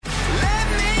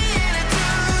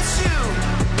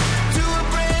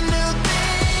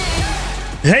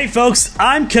Hey folks,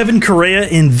 I'm Kevin Correa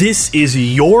and this is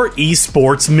your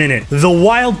Esports Minute. The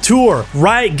Wild Tour,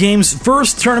 Riot Games'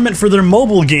 first tournament for their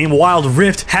mobile game Wild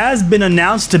Rift, has been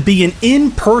announced to be an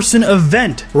in-person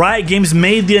event. Riot Games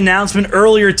made the announcement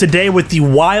earlier today with the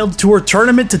Wild Tour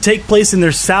tournament to take place in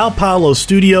their Sao Paulo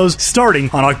studios starting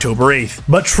on October 8th.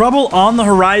 But trouble on the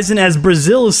horizon as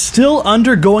Brazil is still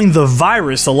undergoing the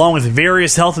virus along with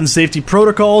various health and safety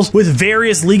protocols, with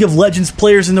various League of Legends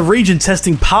players in the region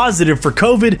testing positive for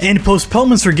COVID and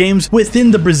postponements for games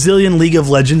within the Brazilian League of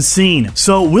Legends scene.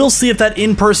 So we'll see if that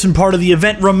in-person part of the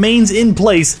event remains in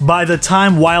place by the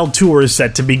time Wild Tour is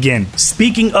set to begin.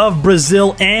 Speaking of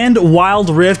Brazil and Wild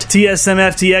Rift, TSM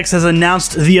FTX has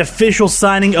announced the official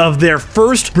signing of their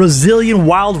first Brazilian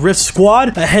Wild Rift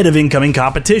squad ahead of incoming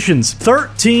competitions.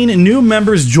 13 new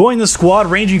members join the squad,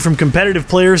 ranging from competitive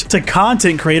players to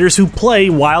content creators who play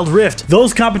Wild Rift.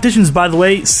 Those competitions, by the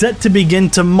way, set to begin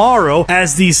tomorrow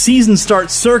as the season start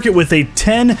circuit with a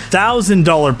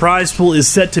 $10,000 prize pool is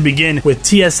set to begin with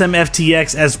TSM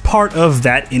FTX as part of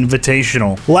that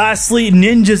invitational. Lastly,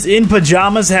 Ninjas in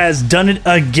Pajamas has done it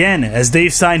again as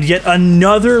they've signed yet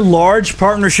another large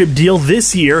partnership deal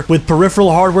this year with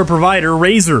peripheral hardware provider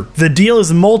Razer. The deal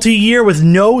is multi-year with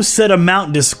no set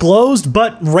amount disclosed,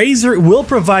 but Razer will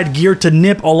provide gear to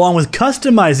NiP along with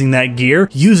customizing that gear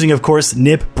using, of course,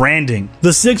 NiP branding.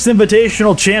 The Six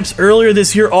Invitational champs earlier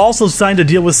this year also signed a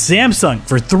deal with Samsung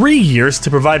for 3 years to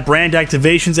provide brand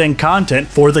activations and content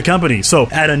for the company. So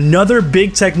add another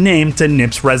big tech name to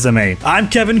NiP's resume. I'm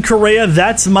Kevin Correa,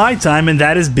 that's my time, and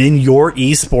that has been your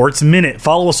Esports Minute.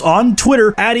 Follow us on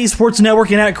Twitter at Esports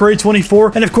Network and at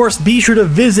Correa24, and of course be sure to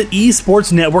visit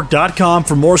esportsnetwork.com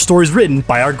for more stories written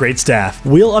by our great staff.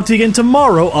 We'll update again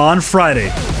tomorrow on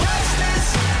Friday.